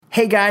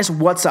Hey guys,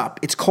 what's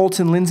up? It's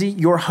Colton Lindsay,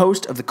 your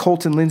host of the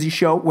Colton Lindsay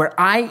Show, where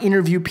I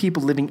interview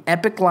people living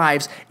epic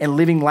lives and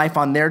living life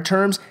on their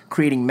terms,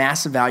 creating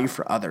massive value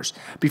for others.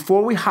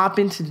 Before we hop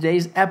into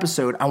today's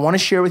episode, I want to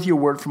share with you a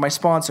word from my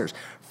sponsors.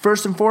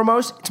 First and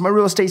foremost, it's my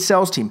real estate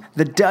sales team,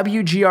 the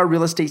WGR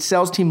Real Estate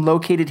Sales Team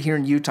located here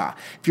in Utah.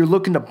 If you're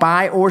looking to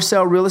buy or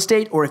sell real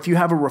estate, or if you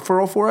have a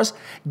referral for us,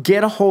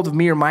 get a hold of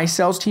me or my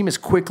sales team as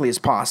quickly as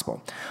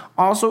possible.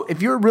 Also,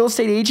 if you're a real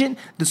estate agent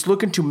that's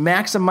looking to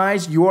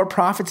maximize your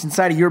profits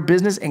inside of your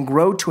business and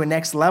grow to a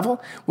next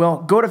level,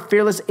 well, go to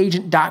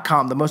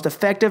fearlessagent.com, the most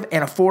effective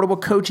and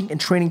affordable coaching and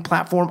training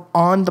platform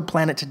on the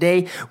planet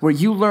today, where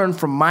you learn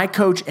from my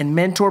coach and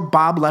mentor,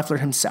 Bob Leffler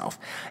himself.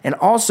 And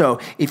also,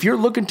 if you're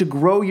looking to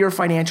grow your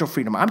financial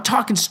freedom, I'm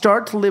talking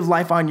start to live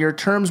life on your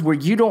terms where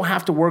you don't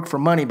have to work for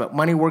money, but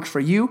money works for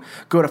you,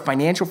 go to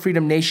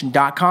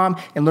financialfreedomnation.com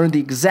and learn the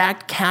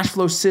exact cash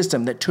flow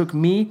system that took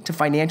me to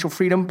financial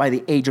freedom by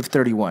the age of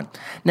 31.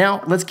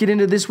 Now, let's get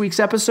into this week's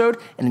episode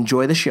and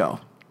enjoy the show.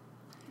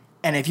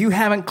 And if you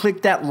haven't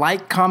clicked that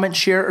like, comment,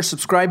 share, or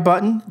subscribe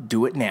button,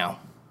 do it now.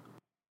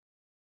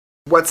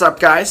 What's up,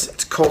 guys?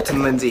 It's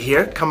Colton Lindsay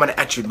here, coming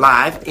at you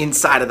live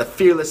inside of the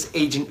Fearless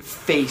Agent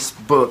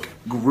Facebook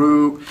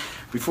group.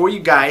 Before you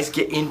guys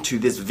get into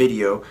this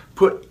video,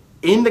 put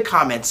in the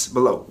comments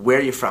below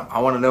where you're from. I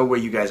want to know where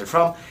you guys are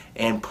from,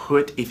 and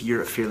put if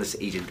you're a fearless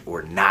agent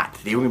or not.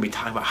 Today we're going to be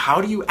talking about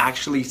how do you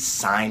actually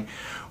sign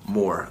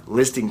more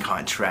listing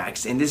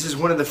contracts, and this is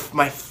one of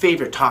my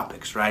favorite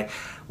topics, right?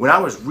 When I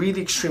was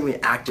really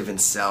extremely active in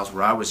sales,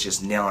 where I was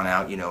just nailing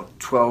out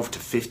 12 to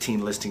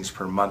 15 listings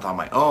per month on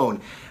my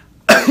own,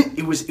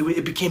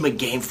 it became a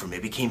game for me.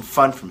 It became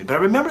fun for me. But I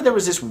remember there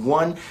was this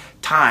one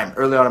time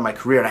early on in my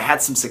career, and I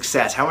had some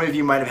success. How many of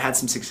you might have had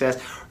some success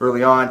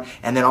early on,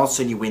 and then all of a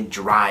sudden you went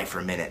dry for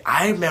a minute?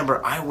 I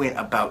remember I went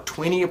about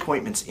 20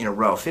 appointments in a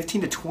row,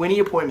 15 to 20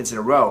 appointments in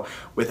a row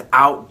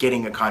without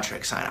getting a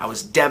contract signed. I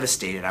was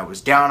devastated. I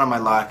was down on my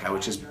luck. I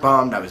was just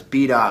bummed. I was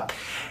beat up.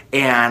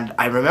 And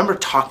I remember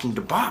talking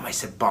to Bob. I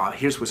said, Bob,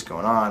 here's what's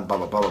going on, blah,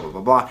 blah, blah, blah,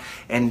 blah, blah.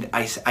 And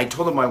I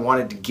told him I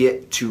wanted to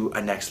get to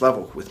a next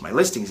level with my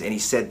listings. And he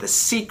said the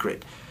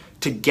secret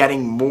to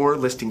getting more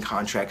listing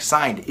contracts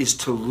signed is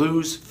to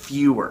lose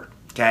fewer.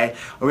 Okay?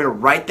 I'm going to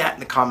write that in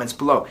the comments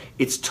below.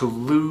 It's to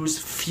lose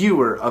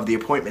fewer of the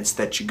appointments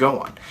that you go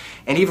on.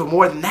 And even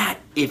more than that,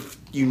 if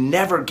you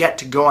never get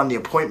to go on the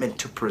appointment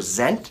to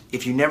present,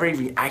 if you never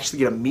even actually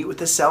get to meet with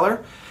the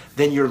seller,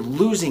 then you're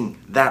losing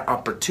that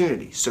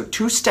opportunity. So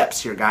 2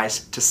 steps here,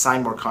 guys, to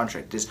sign more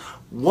contracts is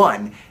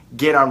 1,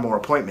 get on more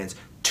appointments.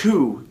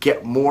 2,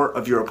 get more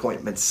of your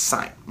appointments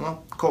signed.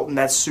 Well, Colton,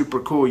 that's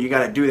super cool. You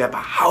got to do that, but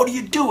how do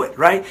you do it,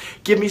 right?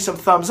 Give me some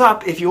thumbs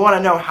up if you want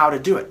to know how to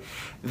do it.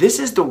 This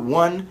is the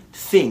one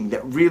thing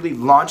that really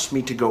launched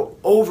me to go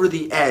over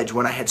the edge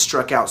when I had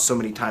struck out so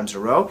many times in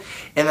a row.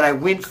 And then I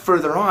went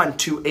further on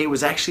to, it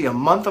was actually a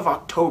month of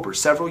October,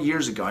 several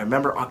years ago. I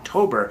remember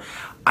October,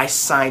 I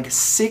signed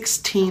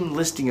 16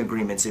 listing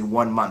agreements in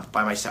 1 month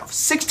by myself.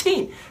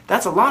 16!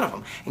 That's a lot of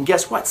them. And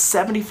guess what?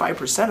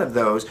 75% of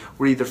those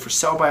were either for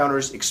sell by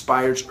owners,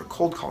 expireds, or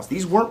cold calls.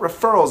 These weren't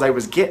referrals I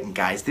was getting,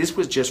 guys. This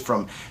was just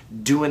from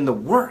doing the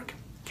work.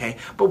 Okay?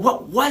 But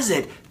what was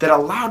it that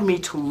allowed me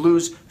to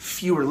lose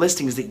fewer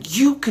listings that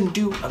you can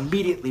do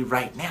immediately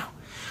right now?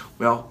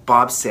 Well,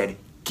 Bob said,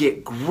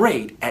 get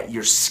great at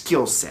your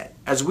skill set.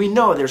 As we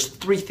know, there's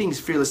 3 things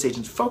fearless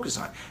agents focus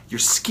on: your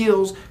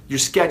skills, your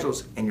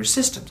schedules, and your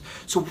systems.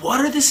 So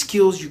what are the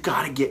skills you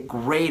got to get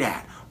great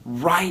at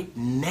right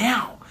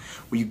now?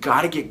 Well, you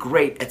got to get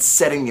great at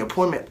setting the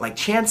appointment, like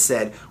Chance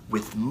said,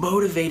 with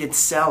motivated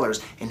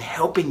sellers and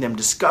helping them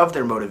discover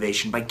their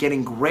motivation by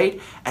getting great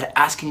at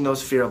asking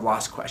those fear of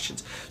loss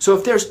questions. So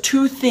if there's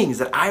 2 things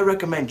that I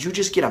recommend you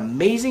just get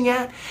amazing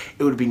at,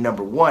 it would be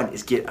number 1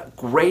 is get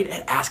great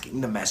at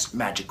asking the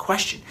magic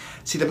question.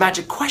 See, the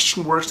magic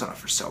question works on a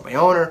for sale by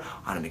owner,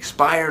 on an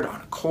expired, on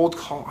a cold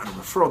call, on a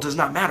referral. It does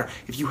not matter.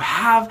 If you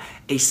have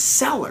a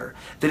seller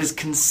that is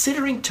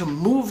considering to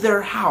move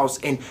their house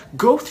and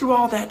go through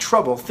all that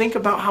trouble, think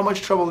about how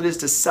much trouble it is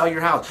to sell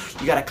your house.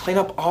 You got to clean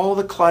up all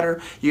the clutter.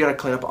 You got to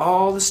clean up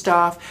all the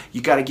stuff.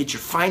 You got to get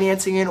your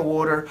financing in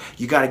order.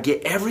 You got to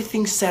get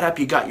everything set up.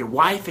 You got your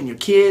wife and your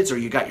kids, or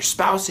you got your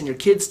spouse and your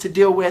kids to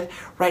deal with,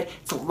 right?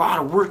 It's a lot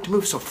of work to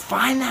move. So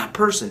find that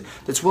person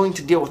that's willing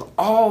to deal with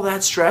all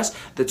that stress,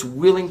 that's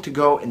willing to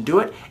go and do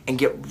it, and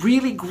get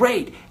really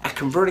great at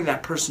converting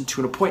that person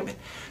to an appointment.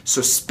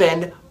 So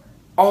spend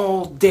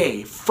all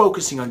day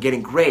focusing on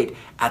getting great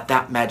at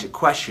that magic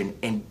question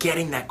and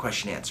getting that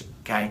question answered,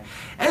 okay?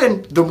 And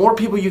then the more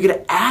people you get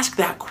to ask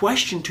that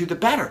question to, the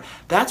better.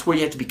 That's where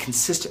you have to be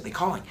consistently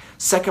calling.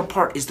 Second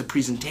part is the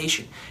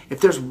presentation.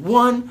 If there's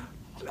one,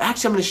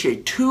 actually I'm going to show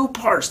you 2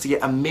 parts to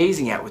get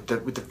amazing at with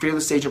the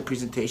Fearless Agent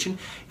presentation.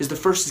 Is the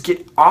first is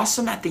get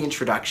awesome at the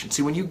introduction.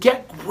 See, when you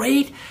get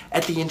great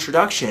at the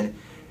introduction,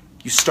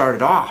 you start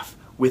it off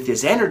with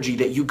this energy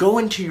that you go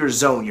into your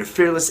zone, your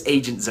fearless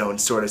agent zone,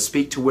 so to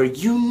speak, to where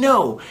you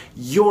know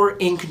you're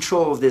in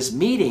control of this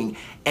meeting,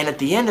 and at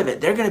the end of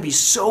it, they're going to be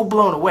so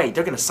blown away,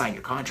 they're going to sign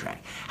your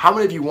contract. How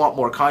many of you want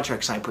more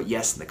contract signed? Put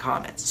yes in the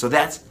comments. So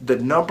that's the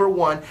number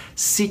one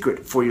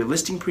secret for your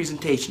listing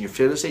presentation, your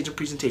fearless agent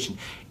presentation,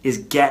 is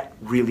get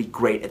really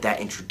great at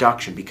that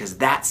introduction, because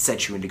that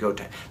sets you into go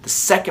time. The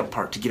second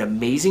part to get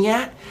amazing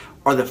at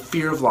are the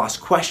fear of loss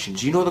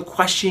questions. You know, the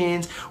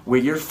questions where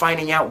you're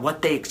finding out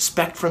what they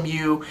expect from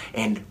you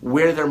and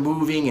where they're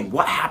moving and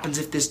what happens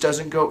if this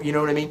doesn't go, you know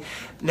what I mean?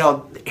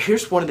 Now,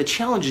 here's one of the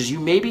challenges you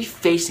may be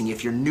facing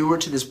if you're newer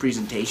to this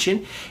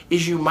presentation,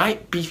 is you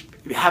might be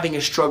having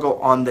a struggle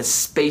on the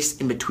space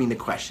in between the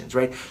questions,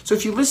 right? So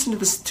if you listen to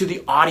this, to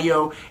the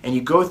audio, and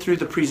you go through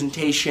the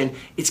presentation,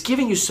 it's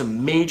giving you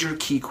some major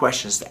key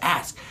questions to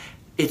ask.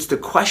 It's the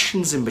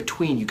questions in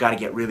between you got to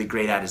get really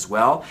great at as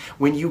well.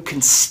 When you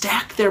can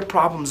stack their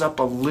problems up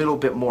a little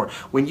bit more,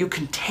 when you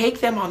can take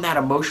them on that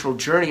emotional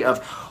journey of,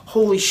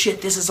 holy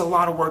shit, this is a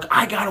lot of work,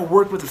 I got to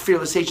work with a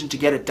fearless agent to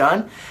get it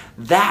done,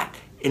 that,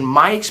 in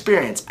my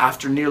experience,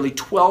 after nearly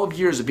 12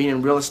 years of being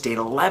in real estate,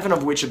 11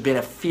 of which have been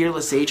a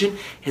fearless agent,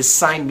 has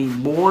signed me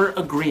more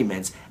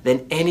agreements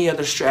than any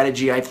other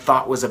strategy I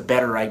thought was a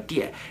better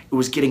idea. It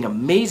was getting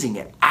amazing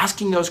at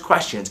asking those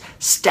questions,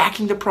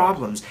 stacking the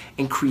problems,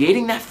 and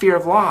creating that fear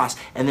of loss,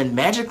 and then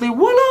magically,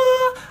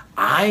 voila,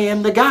 I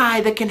am the guy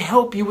that can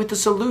help you with the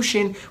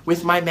solution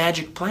with my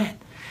magic plan.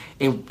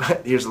 And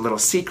here's a little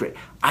secret.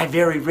 I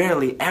very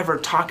rarely ever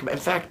talk about,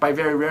 in fact, by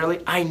very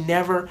rarely, I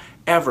never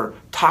ever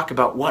talk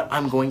about what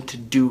I'm going to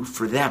do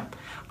for them.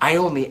 I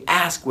only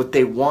ask what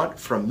they want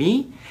from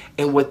me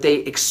and what they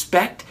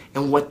expect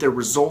and what their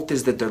result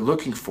is that they're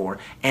looking for.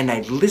 And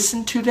I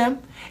listen to them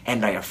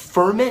and I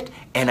affirm it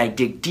and I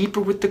dig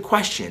deeper with the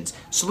questions.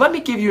 So let me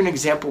give you an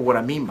example of what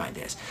I mean by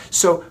this.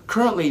 So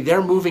currently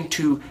they're moving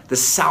to the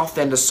south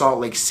end of Salt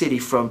Lake City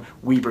from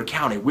Weber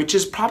County, which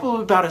is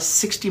probably about a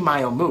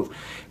 60-mile move.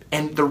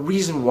 And the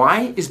reason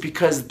why is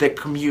because the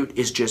commute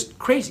is just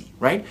crazy,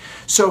 right?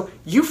 So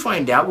you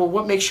find out, well,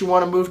 what makes you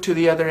want to move to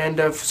the other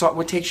end of Salt?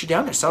 What takes you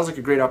down there? Sounds like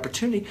a great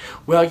opportunity.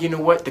 Well, you know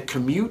what? The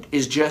commute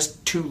is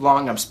just too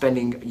long. I'm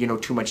spending,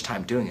 too much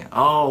time doing it.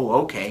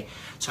 Oh, okay.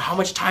 So how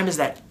much time is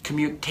that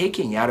commute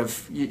taking out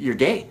of your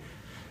day?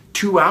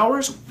 2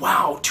 hours?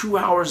 Wow, 2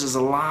 hours is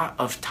a lot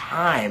of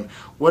time.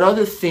 What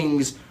other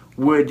things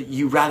would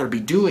you rather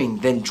be doing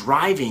than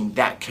driving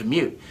that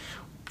commute?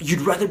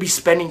 You'd rather be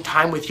spending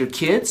time with your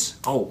kids?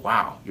 Oh,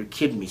 wow, you're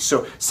kidding me.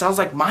 So sounds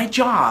like my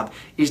job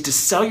is to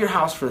sell your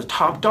house for the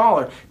top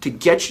dollar to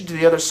get you to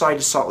the other side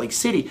of Salt Lake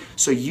City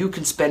so you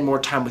can spend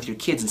more time with your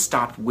kids and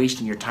stop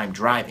wasting your time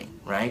driving,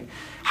 right?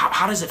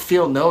 How does it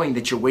feel knowing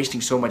that you're wasting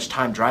so much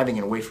time driving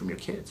and away from your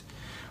kids?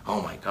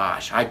 Oh my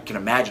gosh, I can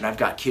imagine. I've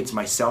got kids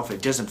myself.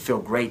 It doesn't feel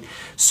great.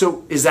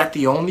 So is that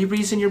the only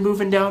reason you're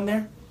moving down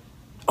there?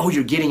 Oh,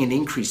 you're getting an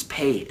increased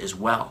pay as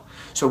well.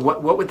 So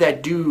what would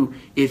that do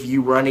if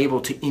you were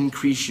unable to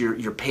increase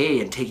your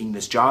pay and taking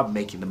this job and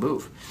making the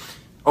move?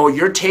 Oh,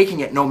 you're taking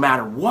it no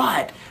matter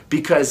what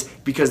because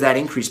that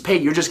increased pay,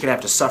 you're just going to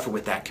have to suffer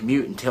with that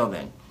commute until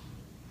then.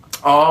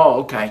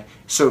 Oh, okay.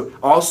 So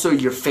also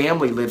your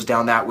family lives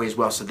down that way as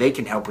well, so they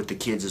can help with the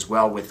kids as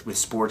well with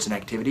sports and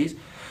activities.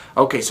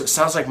 Okay, so it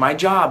sounds like my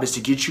job is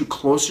to get you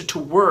closer to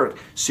work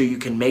so you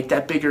can make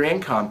that bigger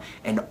income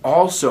and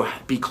also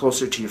be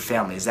closer to your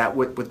family. Is that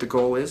what the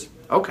goal is?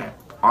 Okay,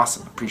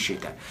 awesome. Appreciate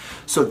that.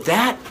 So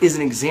that is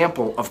an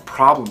example of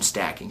problem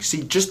stacking.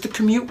 See, just the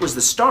commute was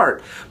the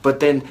start, but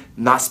then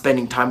not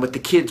spending time with the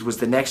kids was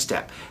the next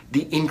step.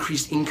 The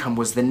increased income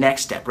was the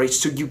next step, right?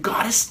 So you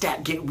gotta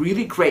get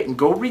really great and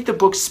go read the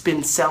book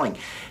Spin Selling.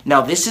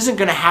 Now, this isn't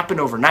gonna happen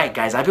overnight,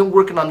 guys. I've been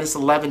working on this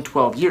 11,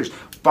 12 years.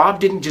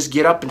 Bob didn't just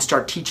get up and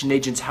start teaching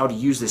agents how to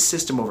use this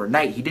system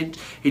overnight. He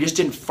just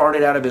didn't fart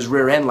it out of his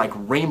rear end like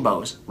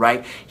rainbows,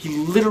 right? He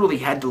literally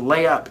had to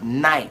lay up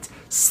nights,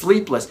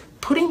 sleepless,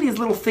 putting these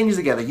little things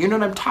together. You know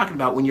what I'm talking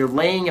about when you're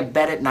laying in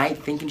bed at night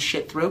thinking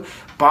shit through?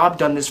 Bob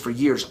done this for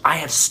years. I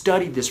have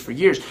studied this for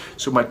years.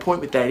 So my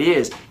point with that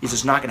is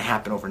it's not going to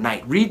happen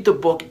overnight. Read the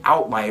book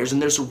Outliers,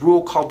 and there's a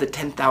rule called the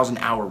 10,000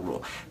 hour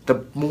rule.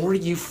 The more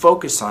you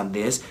focus on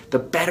this, the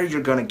better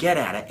you're going to get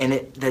at it.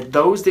 And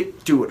those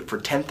that do it for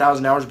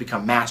 10,000 hours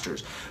become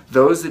masters.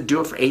 Those that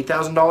do it for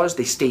 $8,000,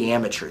 they stay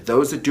amateur.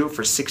 Those that do it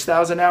for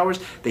 6,000 hours,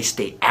 they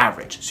stay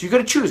average. So you got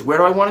to choose, where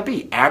do I want to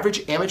be?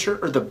 Average, amateur,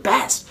 or the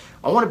best?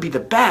 I want to be the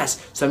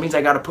best, so that means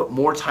I got to put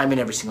more time in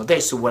every single day.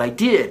 So what I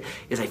did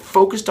is I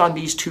focused on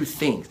these two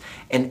things.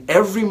 And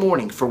every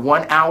morning for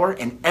 1 hour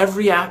and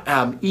every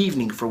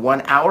evening for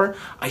 1 hour,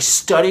 I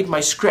studied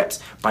my scripts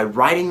by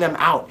writing them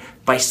out,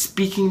 by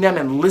speaking them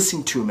and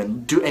listening to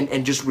them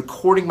and just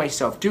recording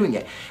myself doing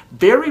it.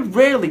 Very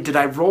rarely did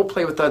I role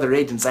play with other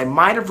agents. I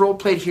might have role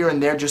played here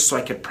and there just so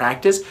I could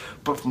practice,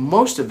 but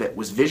most of it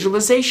was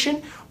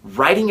visualization,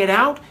 writing it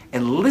out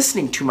and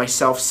listening to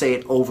myself say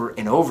it over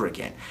and over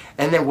again.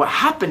 And then what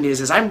happened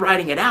is, as I'm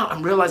writing it out,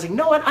 I'm realizing, you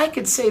know what, I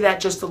could say that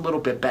just a little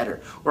bit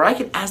better, or I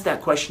could ask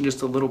that question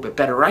just a little bit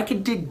better, or I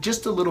could dig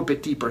just a little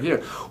bit deeper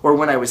here. Or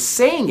when I was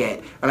saying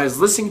it and I was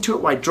listening to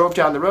it while I drove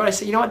down the road, I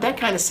said, you know what, that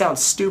kind of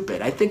sounds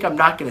stupid. I think I'm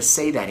not going to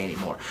say that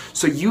anymore.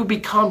 So you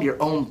become your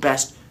own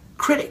best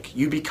critic.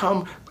 You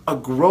become a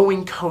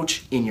growing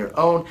coach in your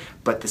own.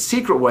 But the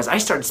secret was I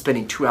started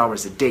spending 2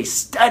 hours a day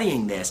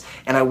studying this,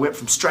 and I went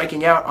from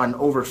striking out on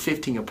over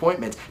 15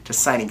 appointments to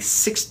signing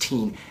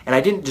 16. And I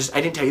didn't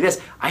tell you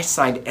this, I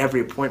signed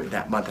every appointment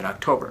that month in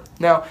October.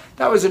 Now,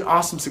 that was an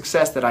awesome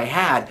success that I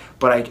had,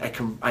 but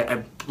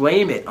I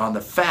blame it on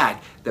the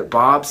fact that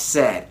Bob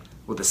said,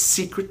 well, the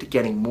secret to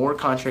getting more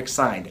contracts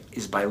signed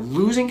is by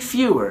losing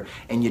fewer,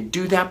 and you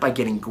do that by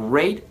getting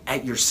great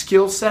at your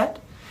skill set.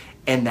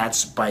 And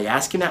that's by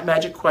asking that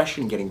magic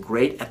question and getting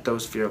great at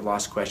those fear of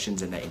loss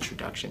questions in the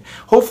introduction.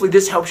 Hopefully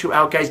this helps you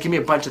out, guys. Give me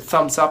a bunch of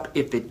thumbs up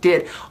if it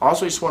did.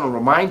 Also, I just want to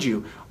remind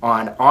you,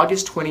 on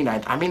August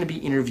 29th, I'm going to be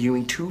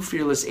interviewing two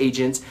fearless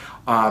agents,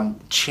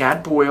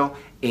 Chad Boyle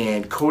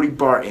and Cody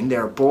Barton.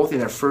 They're both in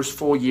their first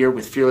full year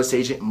with Fearless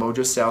Agent and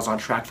Mojo Sales, on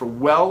track for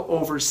well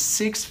over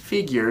 6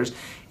 figures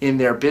in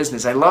their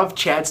business. I love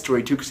Chad's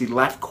story too, because he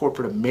left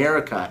corporate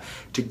America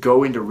to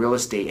go into real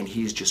estate, and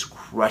he's just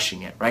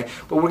crushing it, right?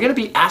 But we're going to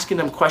be asking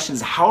them questions.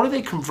 How do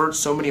they convert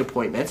so many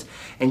appointments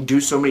and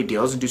do so many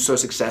deals and do so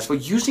successful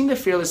using the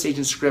Fearless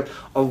Agent script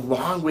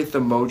along with the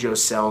Mojo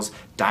Sales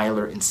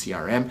dialer and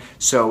CRM?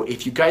 So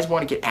if you guys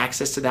want to get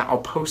access to that, I'll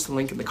post the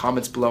link in the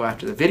comments below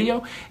after the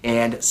video,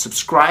 and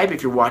subscribe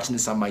if you're watching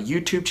this on my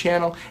YouTube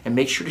channel, and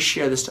make sure to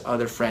share this to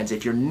other friends.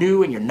 If you're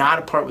new and you're not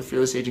a part with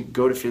Fearless Agent,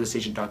 go to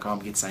fearlessagent.com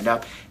and get signed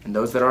up. And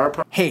those that are a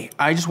part. Hey,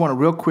 I just want to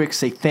real quick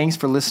say thanks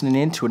for listening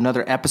in to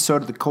another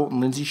episode of the Colton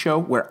Lindsay Show,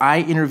 where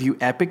I interview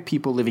epic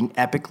people living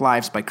epic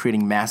lives by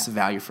creating massive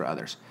value for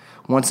others.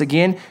 Once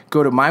again,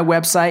 go to my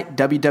website,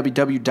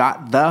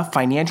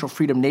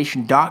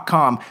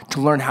 www.thefinancialfreedomnation.com,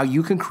 to learn how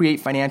you can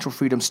create financial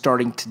freedom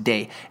starting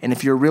today. And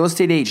if you're a real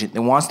estate agent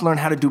that wants to learn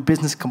how to do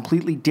business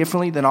completely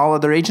differently than all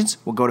other agents,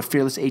 we'll go to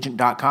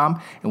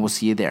fearlessagent.com, and we'll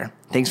see you there.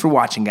 Thanks for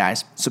watching,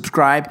 guys.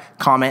 Subscribe,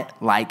 comment,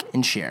 like,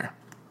 and share.